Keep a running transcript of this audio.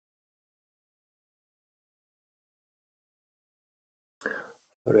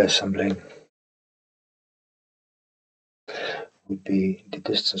Further assembling would be the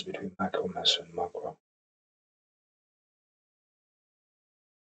distance between macromeso and macro.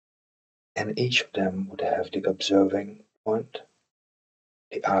 And each of them would have the observing point,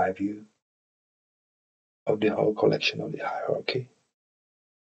 the eye view of the whole collection of the hierarchy,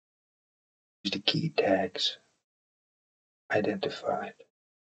 with the key tags identified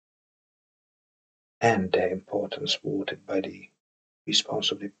and their importance voted by the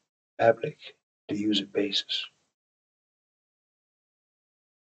response of the public, the user bases.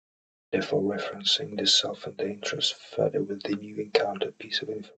 Therefore referencing the self and the interest further with the new encountered piece of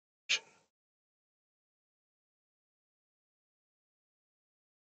information.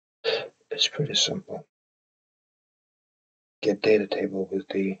 It's pretty simple. Get data table with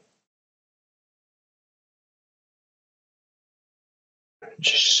the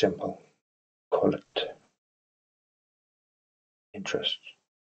just simple, call it interest.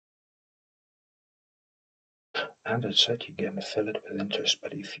 And that's it, you're gonna fill it with interest,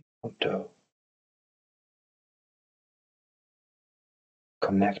 but if you want to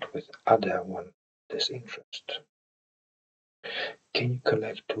connect with other one this interest, can you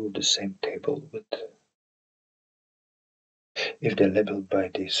collect two of the same table with if they're labeled by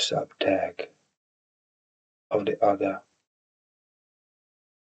the sub tag of the other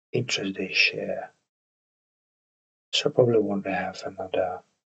interest they share? So I probably want to have another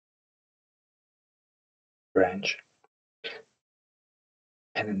branch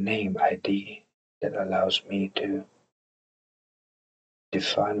and a name ID that allows me to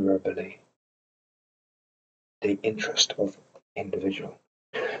define verbally the interest of individual.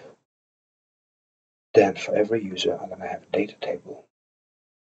 Then for every user I'm going to have a data table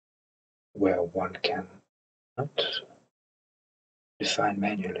where one can not define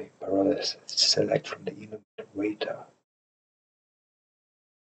manually, but rather select from the enumerator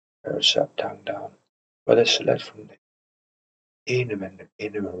or sub tongue down, rather select from the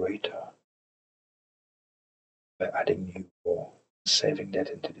enumerator by adding new or saving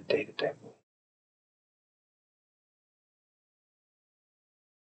that into the data table.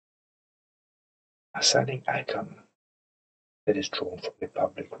 Assigning icon that is drawn from the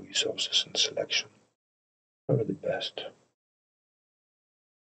public resources and selection. Probably the best.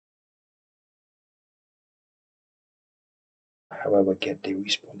 However, get the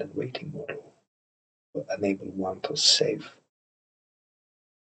respondent rating model will enable one to save,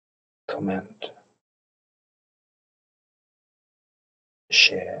 comment,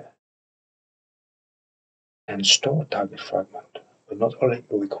 share, and store target fragment will not only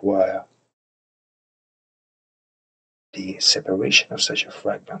require the separation of such a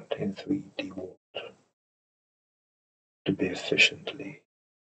fragment in 3D world to be efficiently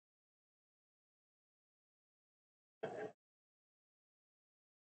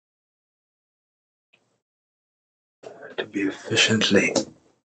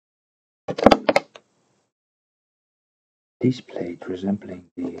displayed resembling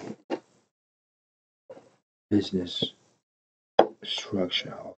the business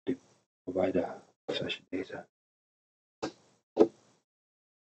structure of the provider of such data.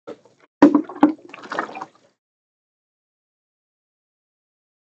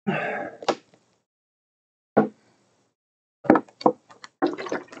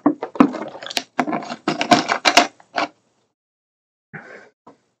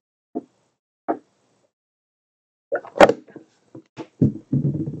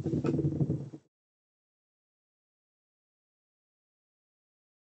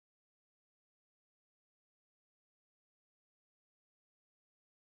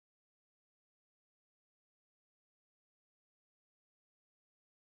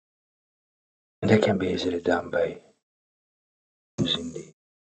 And that can be easily done by using the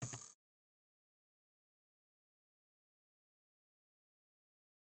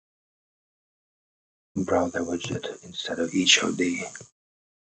browser widget instead of each of the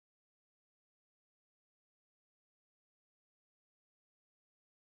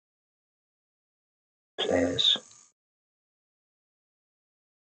players,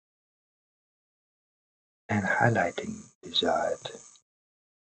 and highlighting desired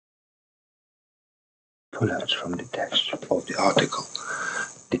pullouts from the text of the article,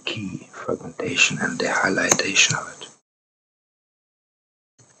 the key fragmentation and the highlightation of it.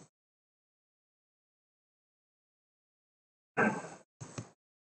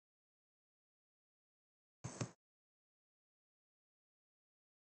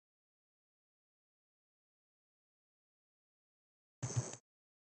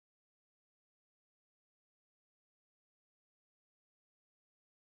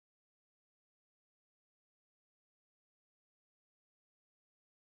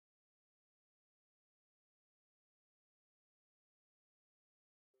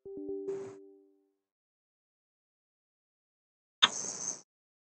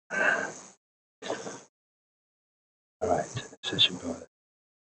 Alright, accessible,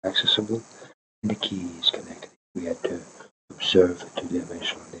 accessible, and the key is connected. We had to observe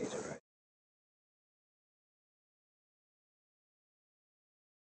two-dimensional data, right?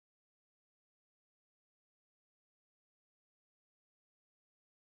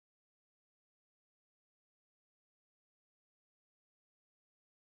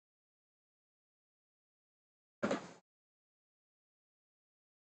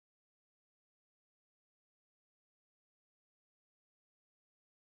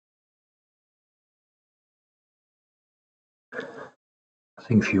 I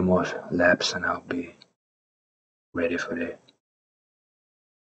think a few more laps and I'll be ready for the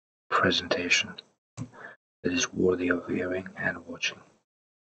presentation that is worthy of hearing and watching.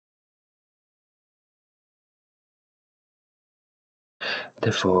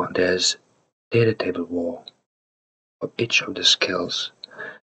 Therefore, there's data table war of each of the skills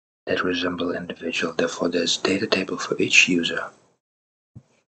that resemble individual. Therefore, there's data table for each user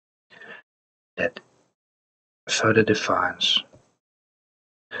that further defines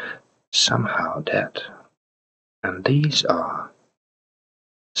somehow that, and these are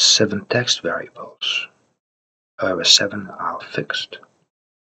 7 text variables, however 7 are fixed.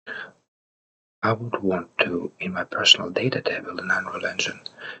 I would want to, in my personal data table in Unreal Engine,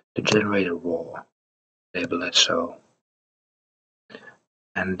 to generate a raw, label it so,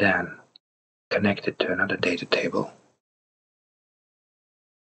 and then connect it to another data table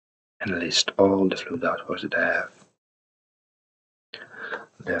and list all the fluid outputs that I have.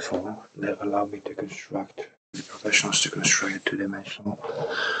 Therefore, that allow me to construct, the professionals to construct a two-dimensional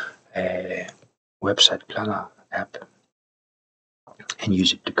website planner app and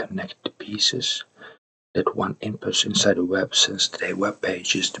use it to connect the pieces that one inputs inside the web, since the web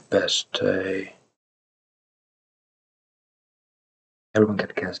page is the best. Everyone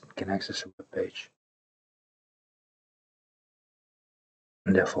can access a web page.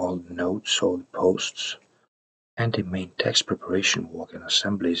 And therefore all the notes, all the posts, and the main text preparation work and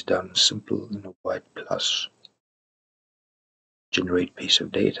assembly is done simple in a white plus. Generate piece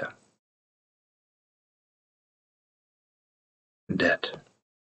of data. That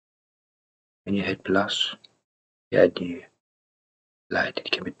when you hit plus, the idea light,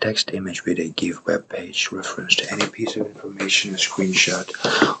 it can be text, image, with a give web page reference to any piece of information, a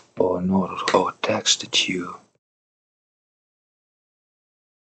screenshot or note or text that you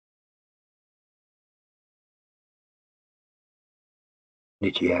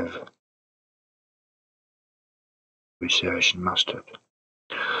have researched and mastered.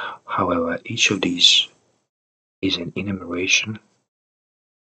 However, each of these is an enumeration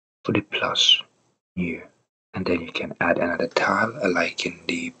for the plus new, and then you can add another tile like in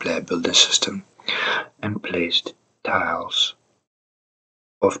the player builder system and place the tiles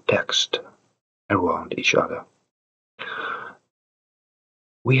of text around each other.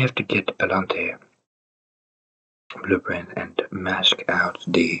 We have to get the palantir blueprint and mask out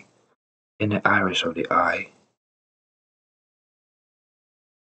the inner iris of the eye,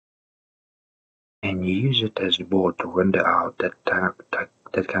 and you use it as the board to render out that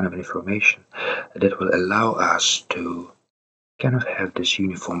kind of information that will allow us to kind of have this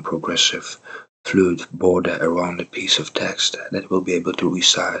uniform progressive fluid border around a piece of text that will be able to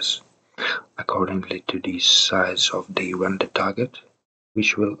resize accordingly to the size of the render target,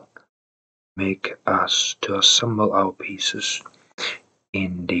 which will make us to assemble our pieces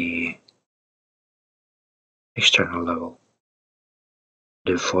in the external level.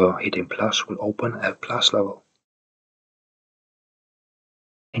 Therefore, hitting plus will open a plus level,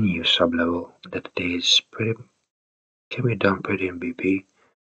 a new sublevel that is can be done pretty in BP,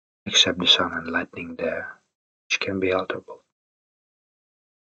 except the sun and lightning there, which can be alterable.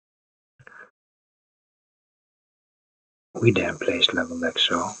 We then place level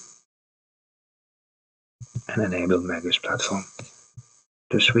XO and enable Magus platform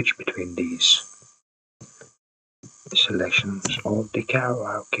to switch between these selections of the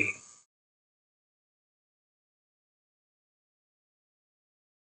hierarchy.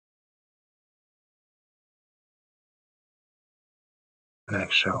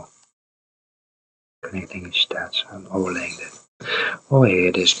 Like so. Connecting each stats and overlaying that. Over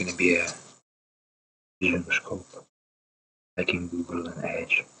here there's going to be a zoom scope, like in Google and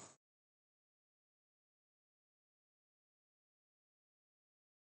Edge.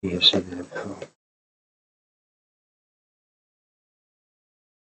 You have seen that before.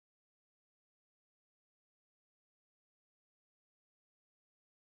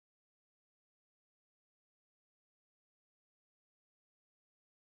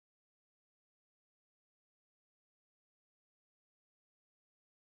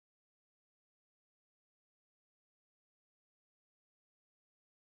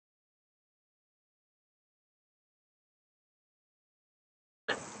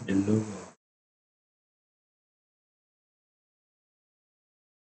 the lower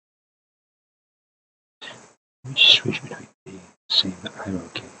we switch between the same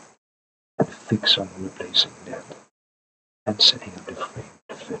hierarchy and fix on replacing that and setting up the frame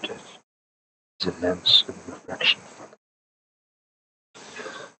to fit it as a lens and refraction factor,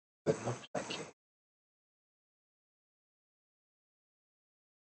 but not like a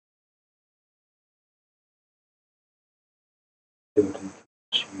building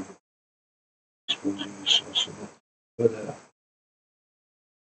you exposing yourself so that further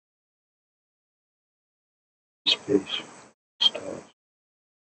space stars.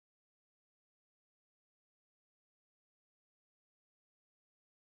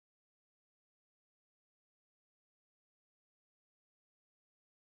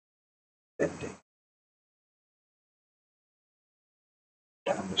 Bending,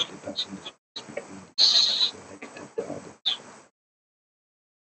 timelessly passing the space between the selected targets.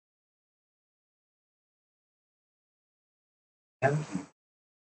 And you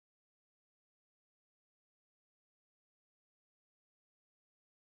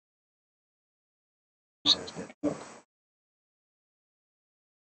possess that look.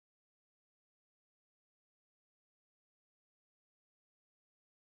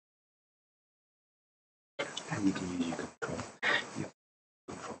 And you can use your control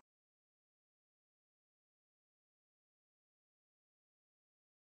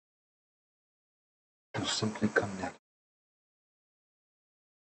to simply connect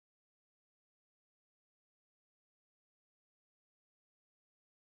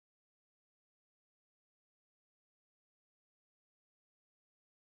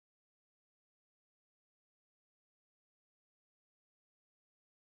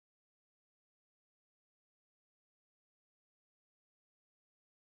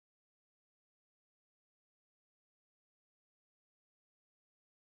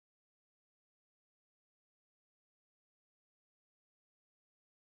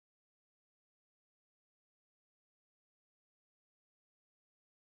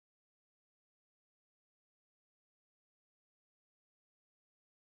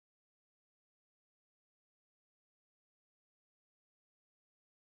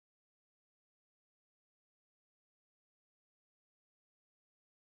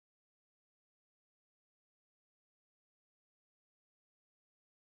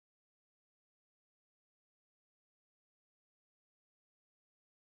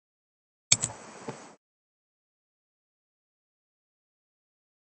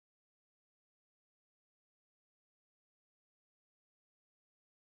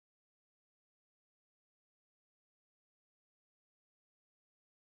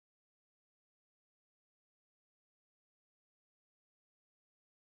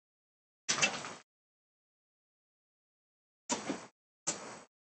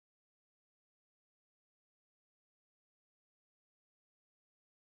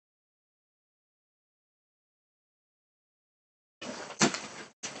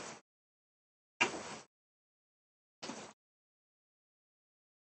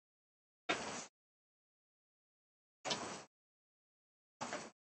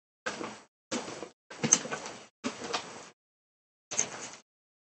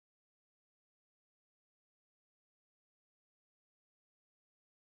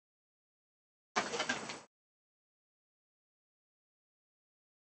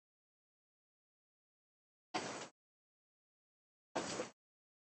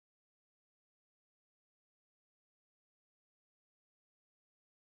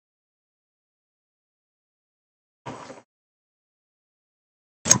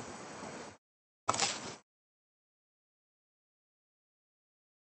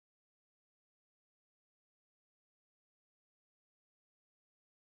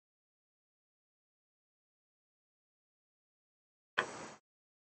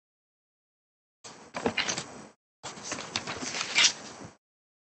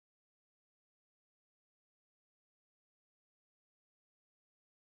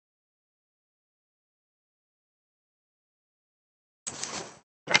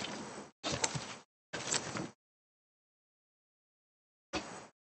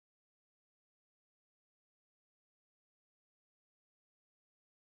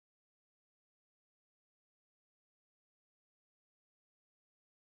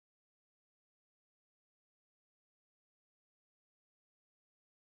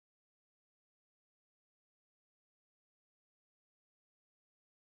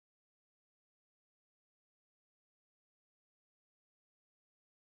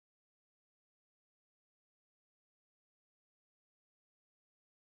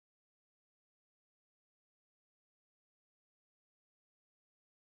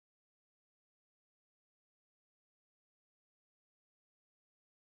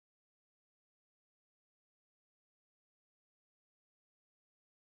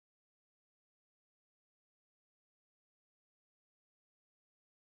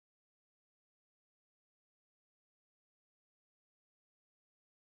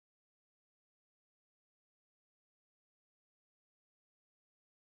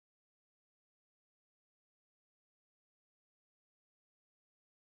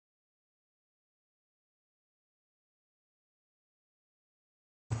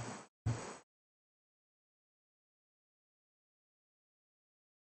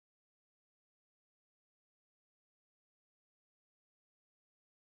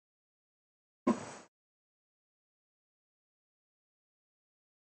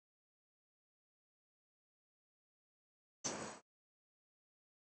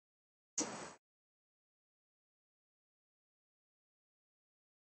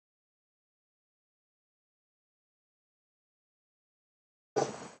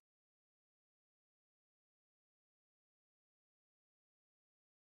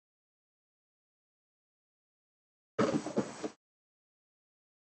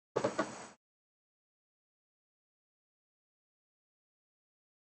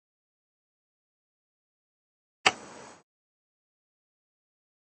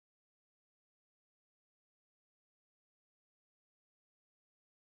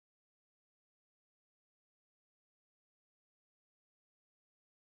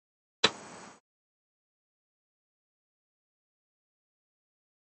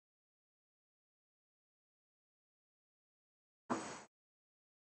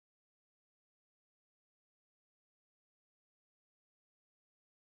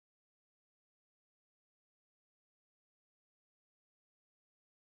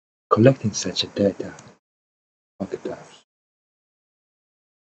collecting such a data archetypes.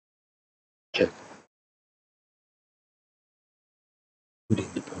 Check within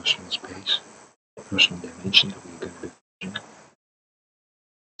the personal space, the personal dimension that we're going to be using,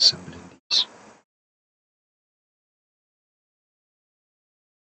 assembling these.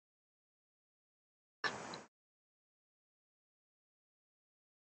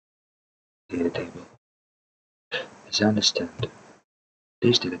 Data table. As I understand,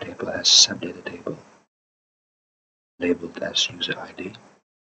 this data table has subdata table labeled as user ID,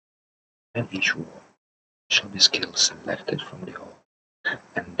 and each row shall be skill selected from the whole,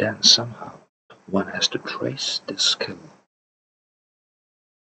 and then somehow one has to trace this skill.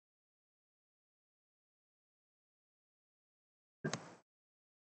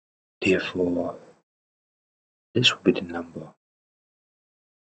 Therefore, this will be the number,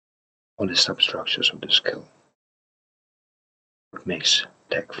 all the substructures of the skill. What makes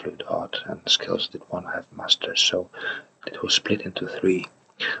tech fluid art and skills that one have mastered, so it was split into 3.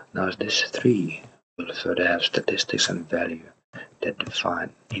 Now this 3 will further have statistics and value that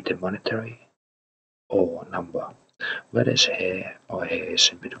define either monetary or number, where there's hair or hair is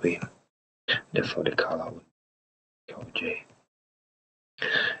in between. Therefore the color would go J.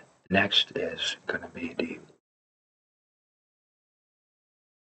 Next is gonna be the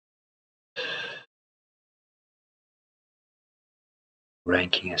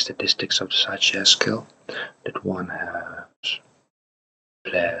ranking and statistics of such a skill that one has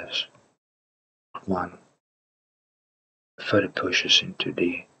players. One further pushes into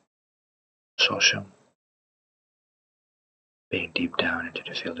the social, being deep down into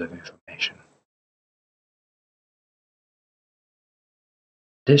the field of information.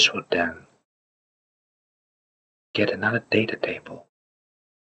 This would then get another data table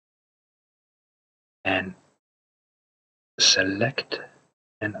and select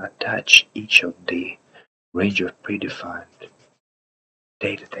and attach each of the range of predefined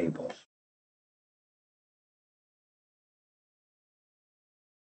data tables.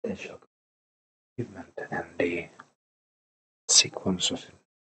 Then shall achievement and the sequence of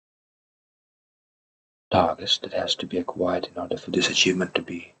targets that has to be acquired in order for this achievement to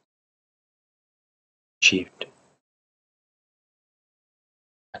be achieved.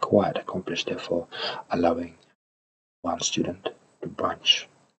 Acquired, accomplished, therefore allowing one student to branch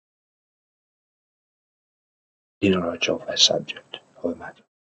the knowledge of a subject or a matter.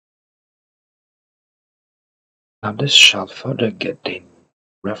 Now this shall further get in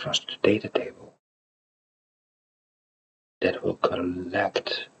reference to the data table that will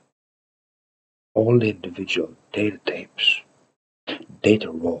collect all the individual data tapes,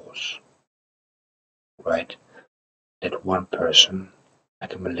 data rows, right, that one person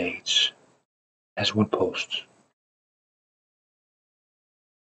accumulates as one post.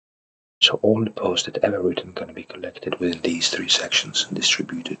 So all the posts that ever written going to be collected within these 3 sections and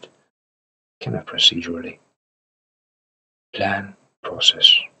distributed kind of procedurally. Plan,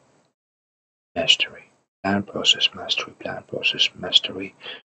 process, mastery. Plan, process, mastery. Plan, process, mastery.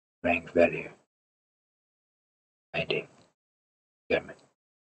 Rank, value. ID. Hermedic.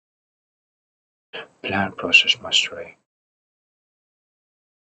 Plan, process, mastery.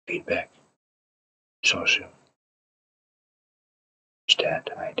 Feedback. Social. Stat,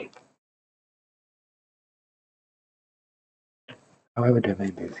 ID. However, there may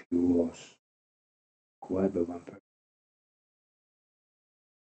be a few rules. Whoever one person.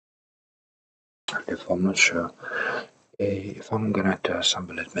 If I'm not sure if I'm gonna have to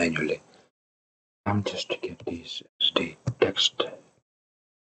assemble it manually, I'm just to get these as the text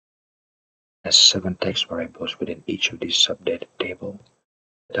as 7 text variables within each of these subdata table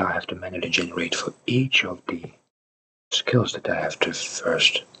that I have to manually generate for each of the skills that I have to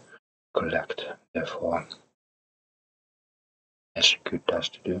first collect. Therefore, execute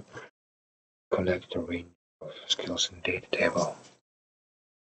task to do, collect a range of skills in data table,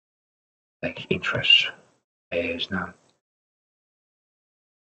 like interest, is none.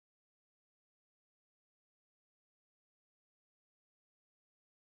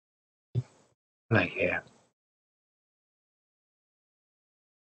 Like here.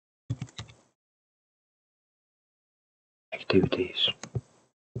 Activities.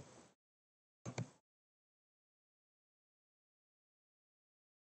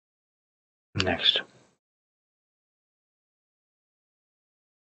 Next.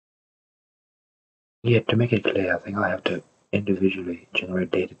 Yeah, to make it clear, I think I have to individually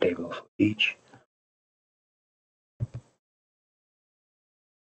generate data table for each.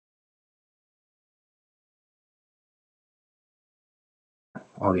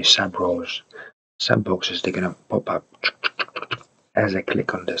 All these sub rows, sub boxes, they're gonna pop up as I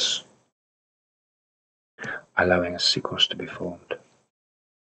click on this allowing a sequence to be formed.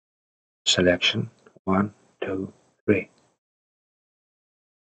 Selection 1, 2, 3.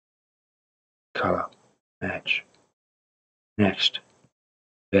 Color match. Next,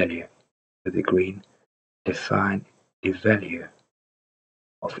 value. With the green, define the value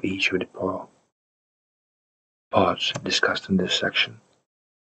of each of the parts discussed in this section.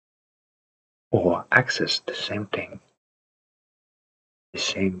 Or access the same thing, the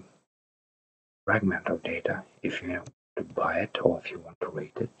same fragment of data if you want to buy it, or if you want to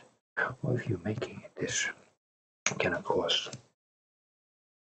rate it, or if you're making it. This can of course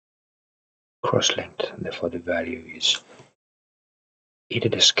cross-linked, and therefore the value is either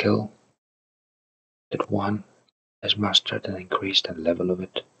the skill that one has mastered and increased the level of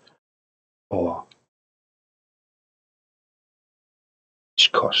it, or its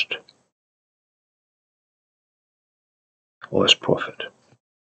cost, or its profit.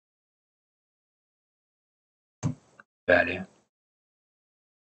 Value,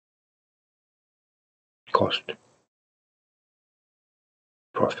 cost,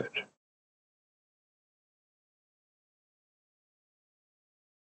 profit.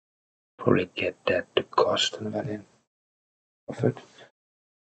 Probably get that the cost and value, profit,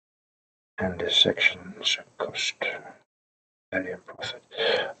 and the sections cost, value, and profit.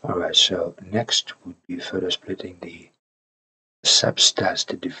 Alright, so next would be further splitting the substats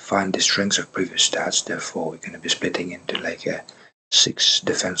to define the strengths of previous stats. Therefore, we're going to be splitting into like 6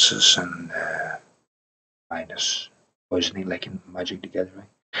 defenses and minus poisoning, like in Magic the Gathering.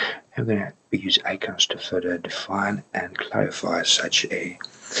 And we're going to use icons to further define and clarify such a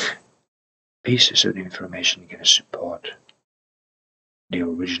pieces of the information going to support the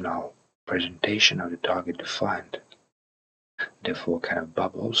original presentation of the target defined. Therefore, kind of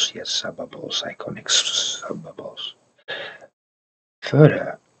bubbles, yes, sub-bubbles, iconic sub-bubbles.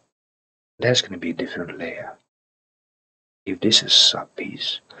 Further, there's going to be a different layer. If this is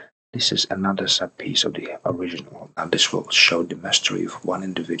sub-piece, this is another sub-piece of the original. Now this will show the mastery of one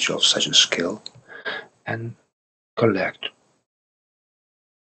individual of such a skill and collect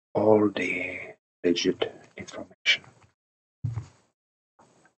all the legit information.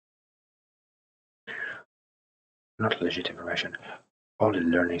 Not legit information, all the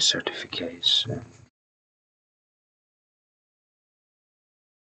learning certificates and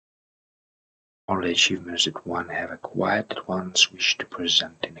all the achievements that one have acquired that one's wish to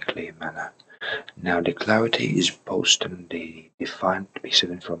present in a clear manner. Now the clarity is both on the defined piece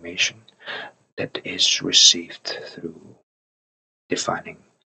of information that is received through defining,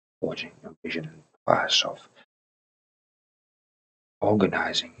 forging a vision and pass of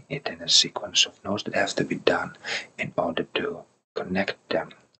organizing it in a sequence of nodes that have to be done in order to connect them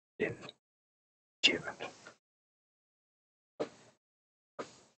in achievement.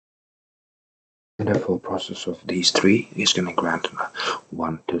 And the full process of these 3 is going to grant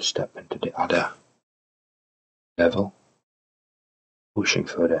one to step into the other level, pushing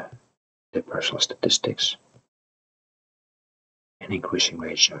further the personal statistics and increasing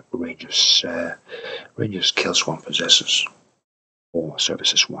range of skills one possesses or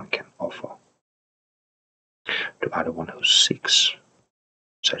services one can offer to other one who seeks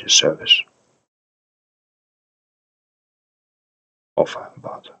such a service, offer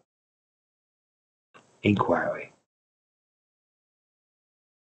about inquiry,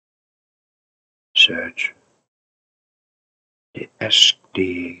 search,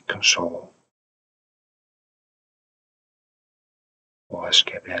 the console or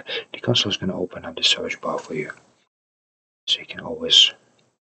escape. The console is going to open up the search bar for you, so you can always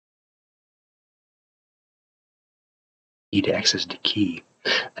either access the key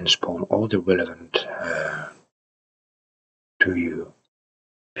and spawn all the relevant to you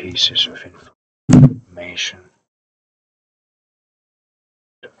pieces of information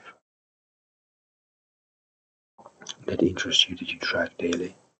that interest you, that you track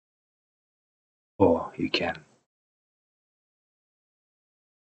daily, or you can,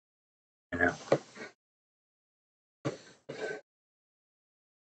 you know,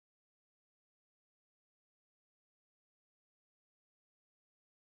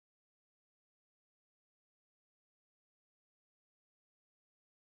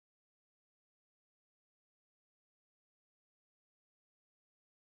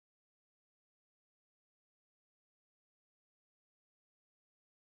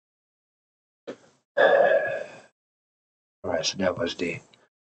 Alright, so that was the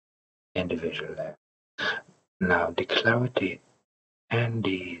individual there. Now the clarity and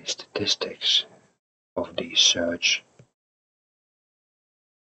the statistics of the search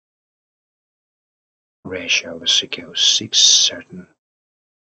ratio was secure 6 certain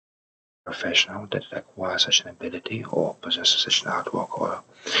professional that acquires such an ability or possesses such an artwork or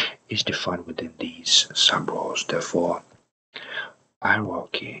is defined within these sub-roles. Therefore,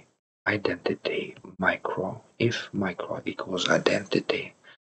 hierarchy, identity, micro, if micro equals identity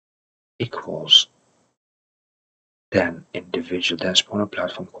equals then individual, then spawn a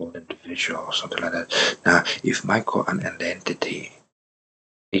platform called individual or something like that. Now, if micro and identity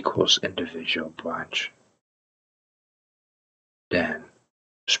equals individual branch, then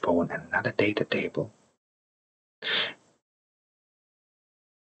spawn another data table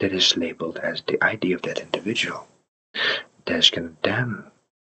that is labeled as the ID of that individual. That's going to then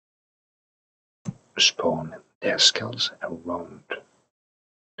spawn their skills around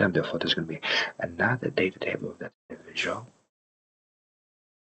them. Therefore, there's going to be another data table of that individual.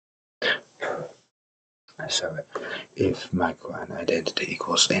 So, if micro and identity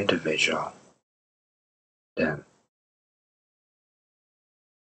equals individual, then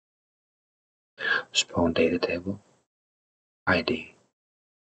spawn data table, ID,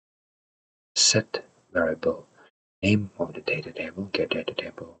 set variable, name of the data table, get data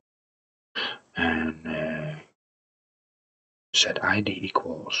table, and set ID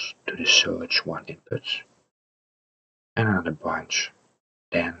equals to the search one input, and another branch,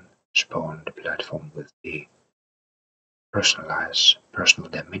 then spawn the platform with the personalized personal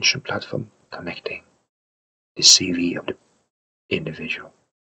dimension platform connecting the CV of the individual.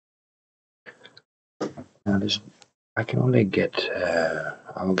 Now this, I can only get,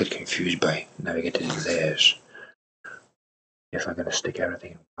 I will get confused by navigating layers if I'm going to stick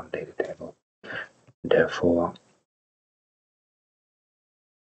everything in one data table. Therefore,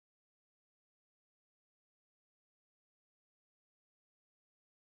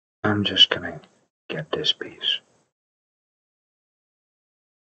 I'm just going to get this piece.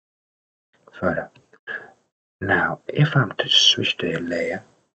 Further. Now, if I'm to switch the layer,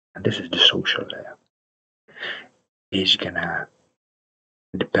 and this is the social layer, is gonna,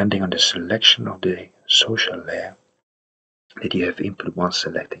 depending on the selection of the social layer that you have input once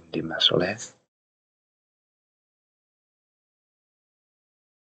selecting the master layer,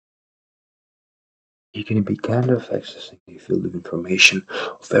 you can be kind of accessing the field of information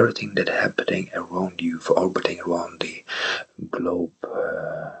of everything that's happening around you, orbiting around the globe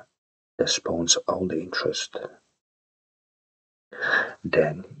that spawns all the interest.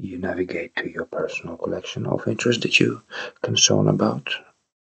 Then you navigate to your personal collection of interests that you concern about,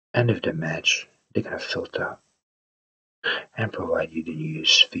 and if they match, they're gonna filter and provide you the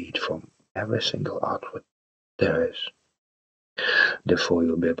news feed from every single artwork there is. Therefore,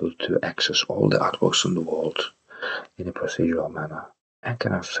 you'll be able to access all the artworks in the world in a procedural manner and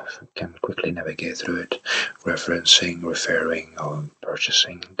can quickly navigate through it, referencing, referring, or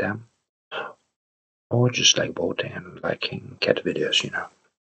purchasing them, or just like voting and liking cat videos, you know.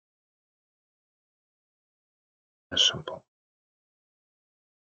 That's simple.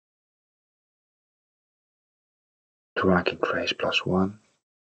 To ranking trace +1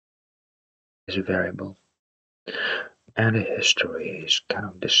 is a variable, and the history is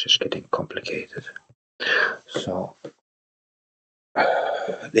this is getting complicated. So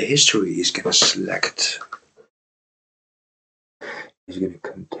the history is gonna select, is gonna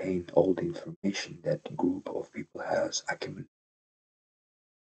contain all the information that the group of people has accumulated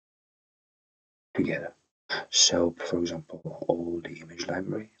together. So, for example, all the image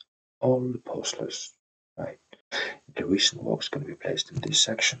library, all the post lists, right? The recent work is going to be placed in this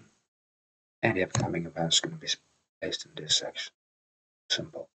section, and the upcoming events is going to be placed in this section.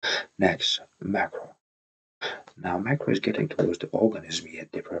 Simple. Next, macro. Now, macro is getting towards the organism,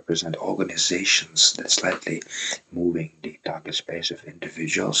 yet they represent organizations that slightly moving the target space of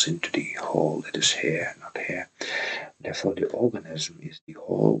individuals into the whole that is here, not here. Therefore, the organism is the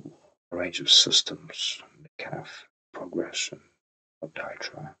whole range of systems that kind of progression or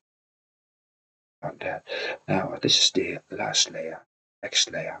diatribe like that. Now, this is the last layer,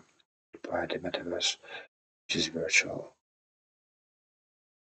 next layer, by the metaverse, which is virtual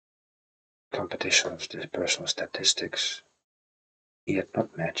competition of the personal statistics, yet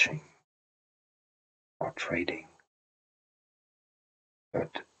not matching or trading,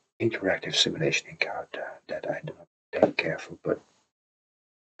 but interactive simulation in character that I do not take careful, but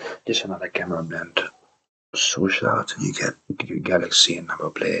just another camera blend. Social out, you get your galaxy and number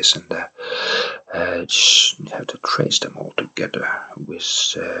of players, and just have to trace them all together with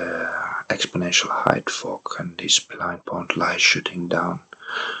exponential height fog and this blind point light shooting down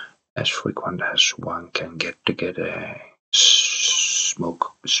as frequent as one can get to get a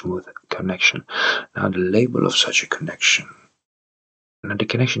smooth connection. Now the label of such a connection, now the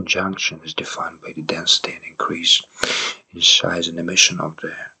connection junction is defined by the density and increase in size and emission of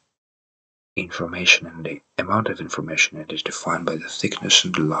the information, and the amount of information it is defined by the thickness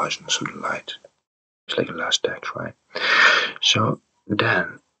and the largeness of the light. It's like a last text, right? So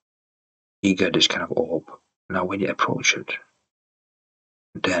then you get this kind of orb. Now when you approach it,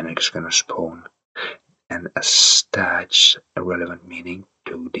 then it's gonna spawn and attach a relevant meaning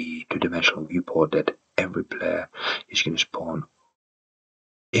to the two-dimensional viewport that every player is gonna spawn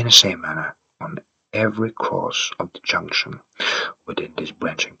in the same manner on every cross of the junction within this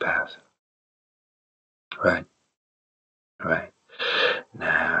branching path. Right? Right.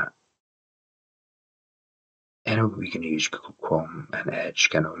 Now, and we can use Google Chrome and Edge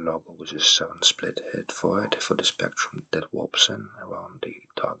kind of logo with a 7 split hit for it, for the spectrum that warps in around the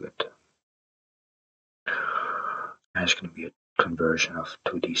target. And it's going to be a conversion of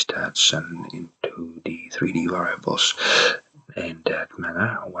 2D stats and into the 3D variables. In that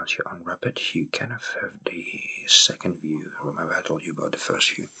manner, once you unwrap it, you kind of have the second view. Remember I told you about the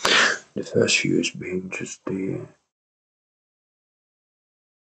first view. The first view is being just the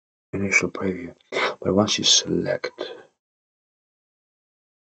initial preview. But once you select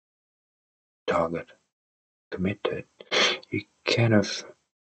target, commit to it, you kind of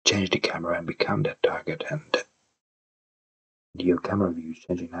change the camera and become that target, and your camera view is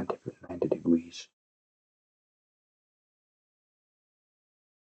changing 90 degrees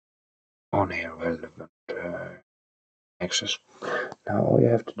on a relevant axis. Now all you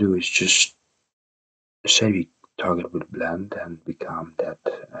have to do is just say we target with blend and become that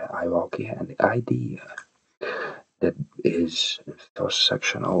hierarchy, and the idea that is in the first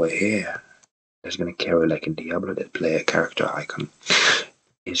section over here that's going to carry like a Diablo, that player character icon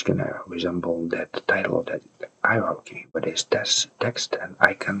is going to resemble that title of that hierarchy, but it's text and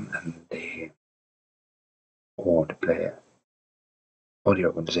icon and the player or the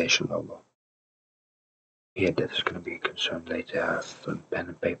organization logo. Yeah, that is going to be a concern later. I have a pen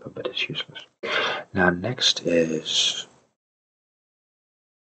and paper, but it's useless. Now next is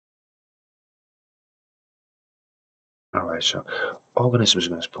alright, so Organism is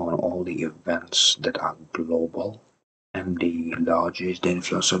going to spawn all the events that are global, and the larger is the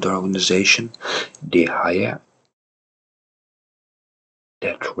influence of the organization, the higher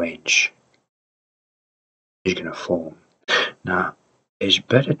that range is going to form. Now, it's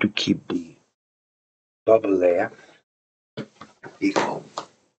better to keep the bubble layer equal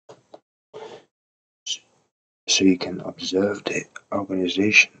so you can observe the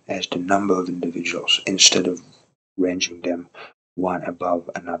organization as the number of individuals instead of ranging them one above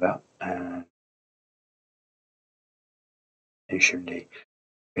another and mention the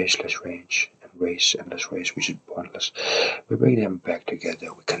faceless range and race endless race, which is pointless. We bring them back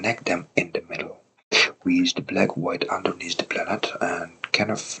together, we connect them in the middle. We use the black white underneath the planet and kind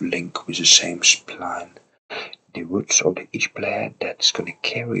of link with the same spline the roots of each player that's going to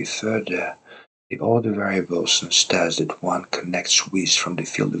carry further all the variables and stats that one connects with from the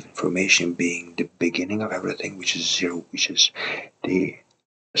field of information, being the beginning of everything, which is 0, which is the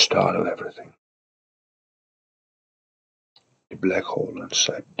start of everything. The black hole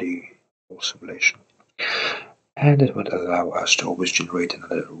inside the whole simulation. And it would allow us to always generate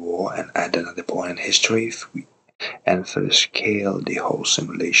another row and add another point in history if we and further scale the whole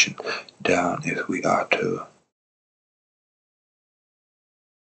simulation down if we are to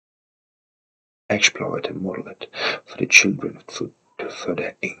explore it and model it for the children to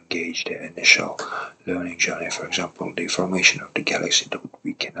further engage their initial learning journey. For example, the formation of the galaxy that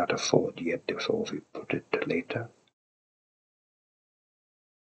we cannot afford yet, therefore we put it later.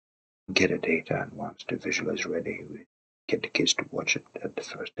 Get the data, and once the visual is ready, we get the kids to watch it at the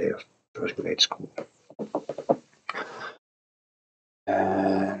first day of first grade school.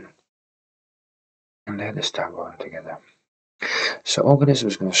 And then they start going together. So Organism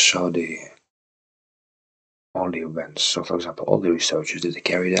is going to show all the events. So for example, all the researches that they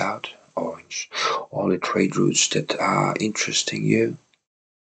carried out, orange, all the trade routes that are interesting you,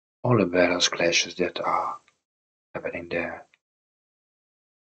 all the battles, clashes that are happening there,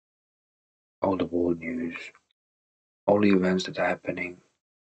 all the world news, all the events that are happening,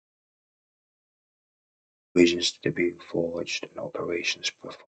 visions that are being forged, and operations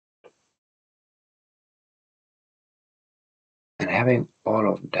performed. And having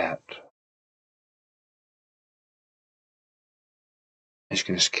all of that is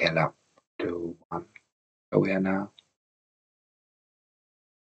going to scale up to 1 where we are now.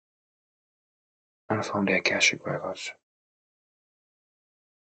 And from the Akashic records,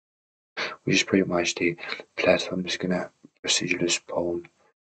 which is pretty much the platform that's going to procedurally spawn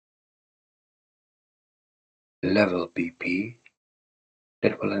level BP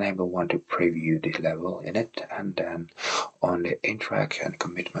That will enable one to preview the level in it, and then on the interact and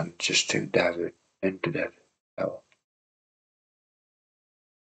commitment just to dive it into that level.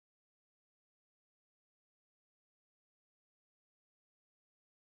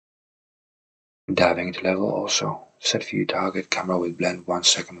 Diving into level also. Set view target camera with blend 1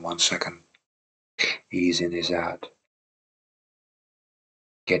 second, 1 second. Ease in, ease out.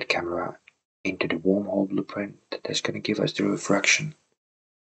 Get camera into the wormhole blueprint. That's going to give us the refraction.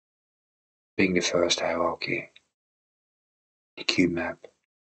 Being the first hierarchy. The cube map.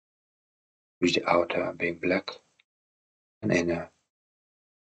 With the outer being black and inner.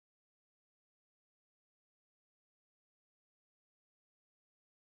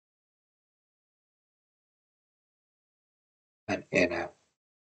 And inner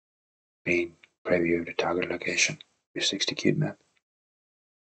being preview of the target location with 60 cube map.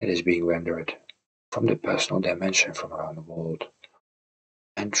 It is being rendered from the personal dimension from around the world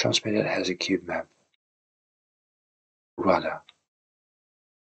and transmitted as a cube map rather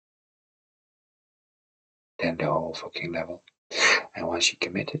than the whole fucking level. And once you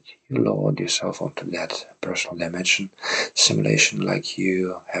commit it, you load yourself onto that personal dimension simulation like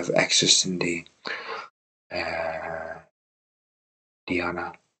you have access in the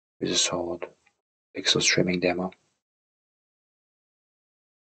Diana with a sword pixel streaming demo.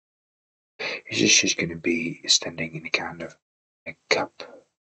 It's just going to be standing in a kind of a cup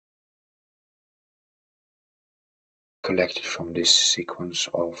collected from this sequence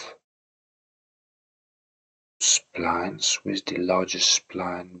of splines, with the largest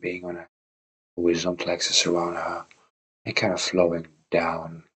spline being on a horizontal axis around her and kind of flowing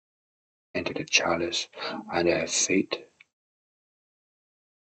down into the chalice under her feet,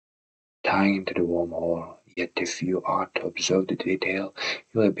 tying into the wormhole. Yet if you are to observe the detail,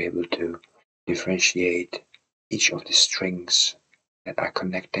 you will be able to differentiate each of the strings that are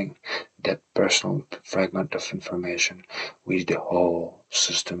connecting that personal fragment of information with the whole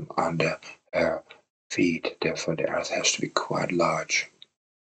system under her feet. Therefore, the earth has to be quite large.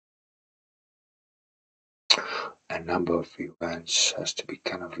 A number of events has to be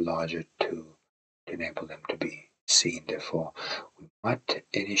kind of larger to enable them to be seen. Therefore, we might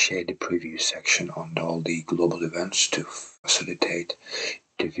initiate the preview section on all the global events to facilitate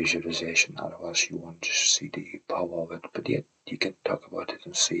the visualization. Otherwise, you won't just see the power of it. But yet, you can talk about it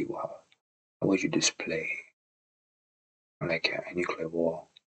and see how would you display like a nuclear war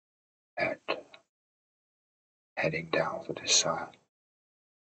heading down for this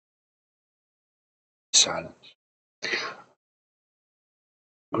silence.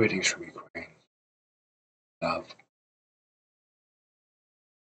 Greetings from Ukraine. Love.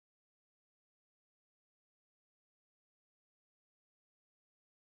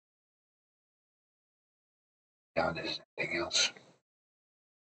 Now there's nothing else.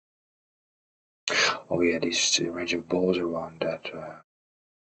 Oh yeah, this range of balls around that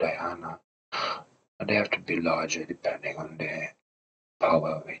Diana. And they have to be larger depending on the power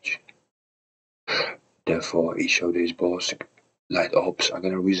of each. Therefore, each of these balls, light orbs, are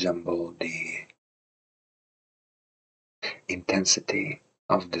going to resemble the intensity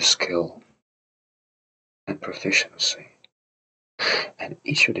of the skill and proficiency. And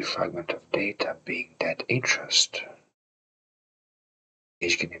each of the fragment of data being that interest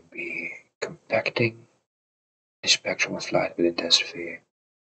is going to be compacting the spectrum of light within that sphere,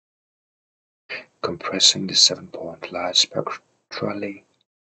 compressing the 7-point light spectrally,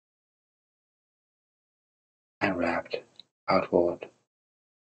 and wrapped outward,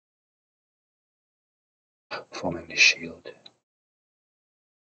 forming the shield,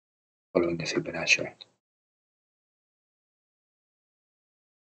 following the Fibonacci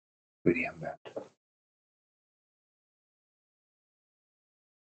with the embed.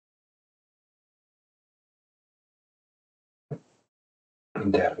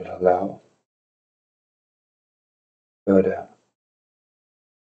 And that will allow further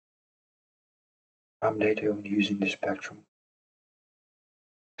data on using the spectrum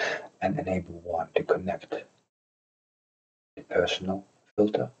and enable one to connect the personal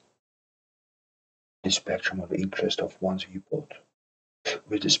filter, the spectrum of interest of one's viewport,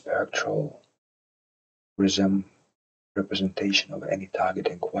 with the spectral representation of any target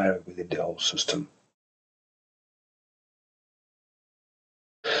inquiry within the whole system,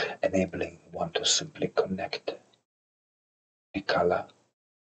 enabling one to simply connect the color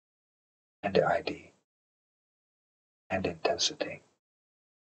and the ID and the intensity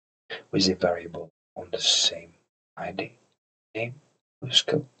with a variable on the same ID, name, or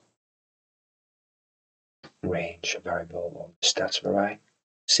skill. Range, a variable on the stats variety,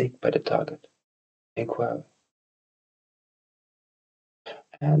 seek by the target, inquiry.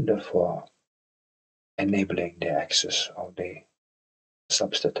 and therefore enabling the access of the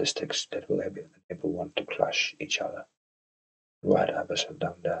sub-statistics that will enable one to clash each other. Right, others have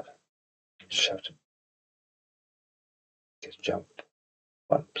done that. You just have to just jump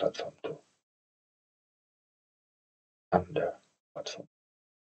one platform to under platform.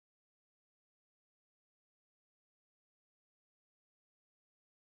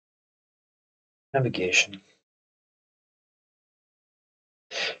 Navigation.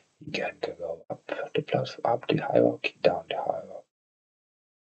 You can go up the platform, up the hierarchy, down the hierarchy.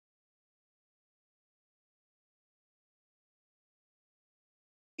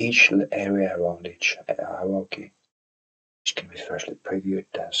 Each area around each hierarchy, which can be firstly previewed,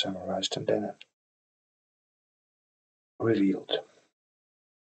 then summarized, and then revealed.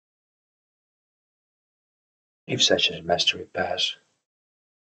 If such as mastery pass,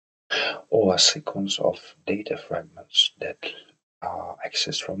 or a sequence of data fragments that are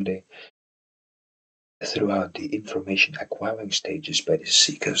accessed throughout the information acquiring stages by the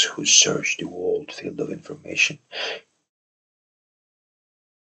seekers who search the whole field of information,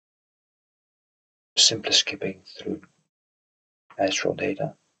 simply skipping through astral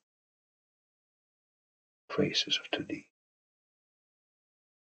data, traces of 2D,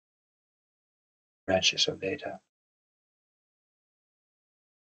 branches of data.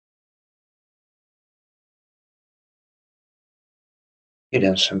 You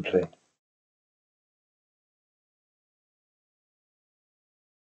then simply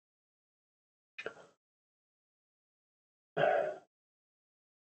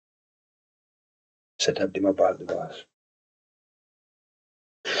set up the mobile device.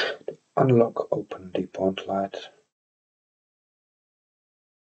 Unlock, open the point light,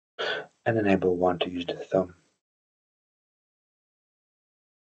 and enable one to use the thumb.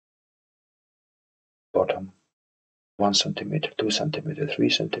 Bottom 1 centimeter, 2 centimeter, 3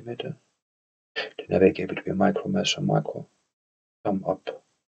 centimeter to navigate between micro, meso, and micro. Thumb up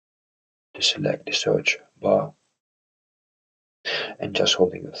to select the search bar, and just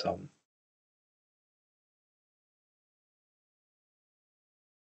holding the thumb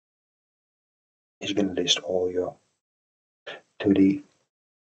is going to list all your 2D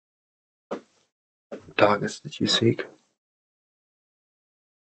targets that you seek,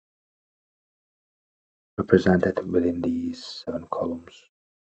 represented within these 7 columns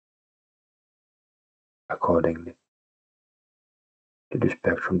according to the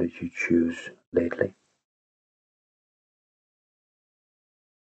spectrum that you choose lately.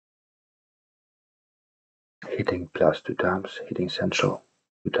 Hitting plus 2 times, hitting central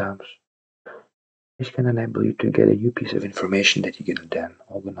 2 times. This can enable you to get a new piece of information that you can then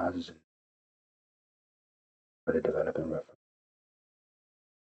organize in further development reference.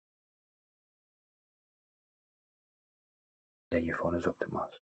 Then your phone is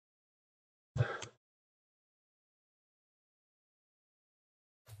optimized.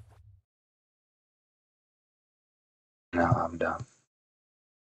 Now I'm done.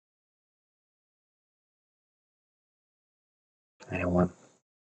 Anyone?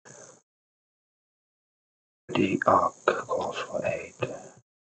 The arc calls for aid.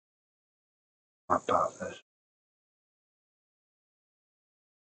 My path is